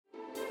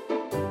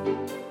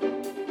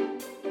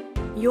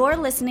You're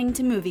listening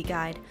to Movie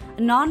Guide,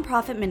 a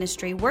non-profit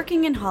ministry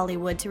working in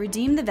Hollywood to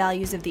redeem the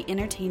values of the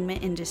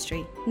entertainment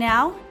industry.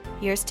 Now,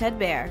 here's Ted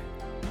Baer.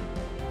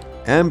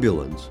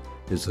 Ambulance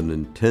is an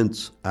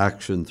intense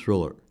action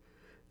thriller.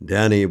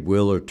 Danny and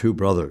Will are two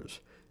brothers.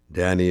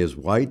 Danny is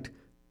white,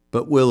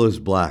 but Will is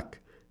black,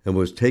 and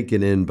was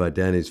taken in by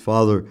Danny's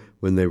father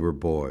when they were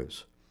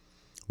boys.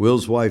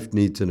 Will's wife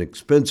needs an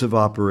expensive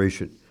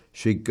operation.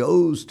 She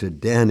goes to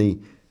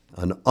Danny,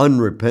 an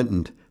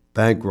unrepentant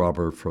bank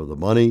robber, for the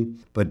money,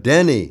 but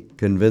Danny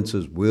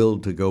convinces Will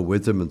to go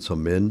with him and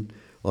some men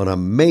on a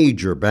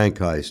major bank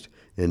heist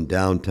in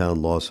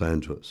downtown Los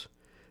Angeles.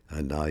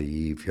 A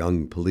naive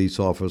young police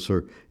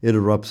officer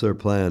interrupts their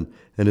plan,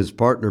 and his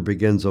partner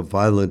begins a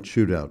violent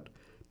shootout.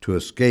 To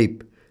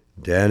escape,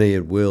 Danny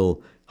and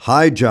Will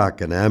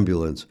hijack an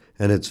ambulance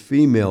and its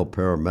female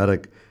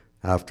paramedic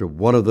after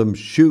one of them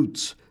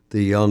shoots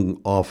the young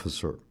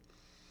officer.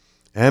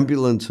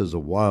 Ambulance is a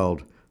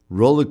wild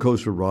roller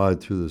coaster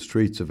ride through the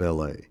streets of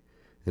L.A.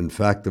 In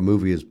fact, the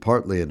movie is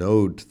partly an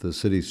ode to the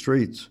city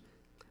streets.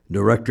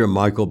 Director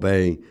Michael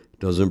Bay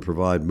doesn't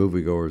provide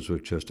moviegoers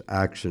with just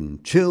action,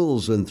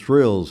 chills, and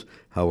thrills.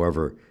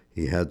 However,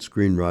 he had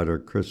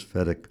screenwriter Chris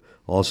Fedek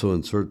also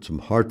insert some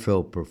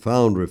heartfelt,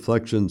 profound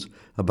reflections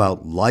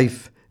about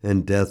life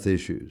and death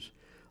issues.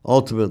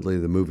 Ultimately,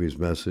 the movie's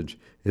message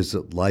is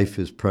that life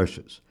is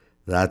precious.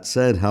 That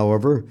said,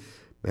 however,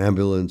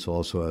 Ambulance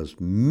also has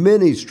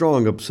many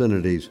strong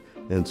obscenities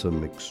and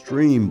some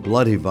extreme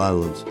bloody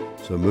violence,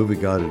 so Movie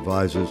Guide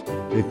advises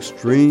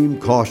extreme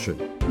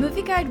caution.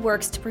 Movie Guide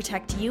works to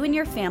protect you and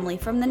your family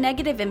from the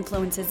negative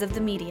influences of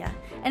the media,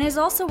 and is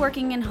also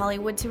working in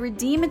Hollywood to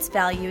redeem its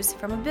values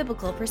from a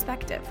biblical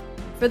perspective.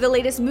 For the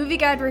latest Movie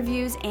Guide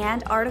reviews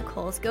and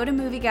articles, go to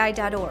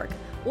movieguide.org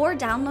or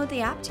download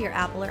the app to your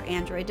Apple or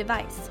Android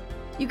device.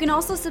 You can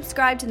also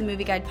subscribe to the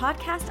Movie Guide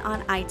podcast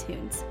on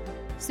iTunes.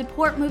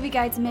 Support Movie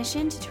Guide's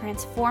mission to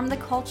transform the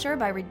culture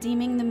by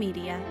redeeming the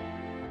media.